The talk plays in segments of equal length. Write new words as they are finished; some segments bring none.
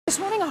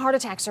Being a heart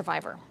attack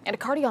survivor and a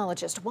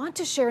cardiologist want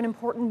to share an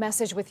important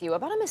message with you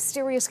about a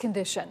mysterious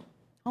condition.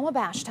 Homa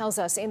Bash tells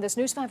us in this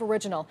News 5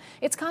 original,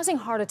 it's causing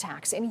heart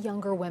attacks in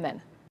younger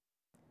women.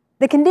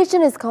 The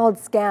condition is called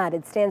SCAD.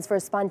 It stands for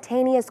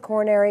spontaneous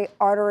coronary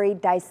artery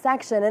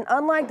dissection. And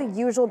unlike the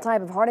usual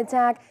type of heart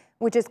attack,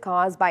 which is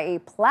caused by a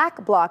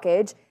plaque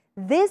blockage,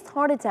 this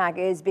heart attack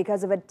is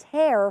because of a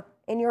tear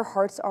in your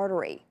heart's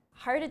artery.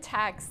 Heart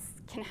attacks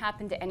can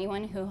happen to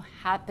anyone who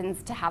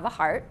happens to have a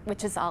heart,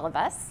 which is all of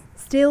us.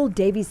 Still,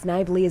 Davy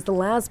Snively is the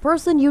last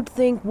person you'd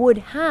think would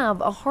have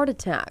a heart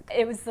attack.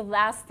 It was the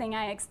last thing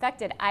I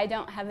expected. I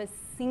don't have a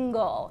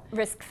single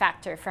risk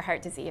factor for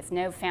heart disease.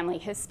 No family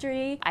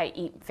history. I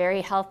eat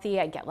very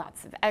healthy. I get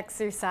lots of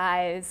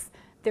exercise.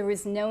 There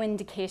was no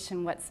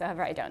indication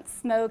whatsoever. I don't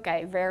smoke.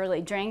 I rarely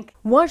drink.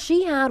 What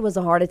she had was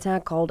a heart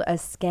attack called a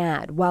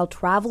SCAD while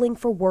traveling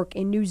for work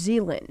in New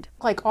Zealand.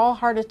 Like all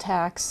heart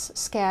attacks,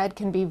 SCAD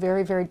can be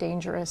very, very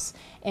dangerous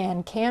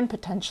and can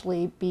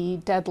potentially be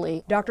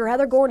deadly. Dr.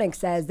 Heather Gornick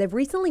says they've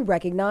recently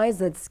recognized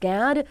that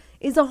SCAD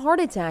is a heart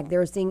attack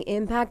they're seeing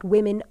impact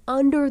women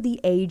under the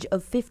age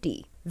of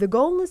 50. The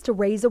goal is to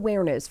raise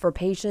awareness for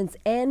patients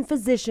and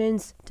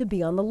physicians to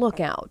be on the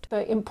lookout.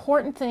 The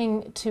important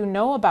thing to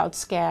know about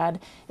SCAD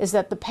is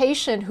that the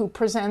patient who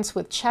presents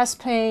with chest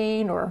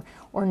pain or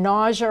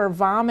nausea or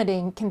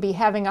vomiting can be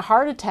having a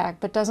heart attack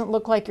but doesn't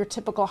look like your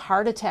typical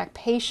heart attack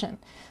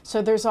patient.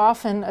 So there's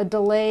often a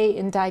delay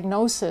in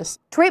diagnosis.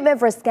 Treatment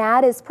for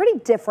SCAD is pretty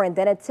different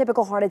than a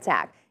typical heart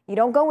attack. You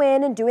don't go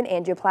in and do an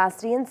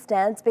angioplasty and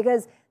stents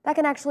because that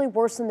can actually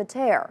worsen the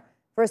tear.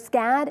 For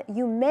SCAD,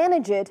 you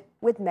manage it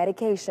with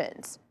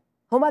medications.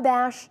 Homa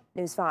Bash,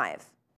 News 5.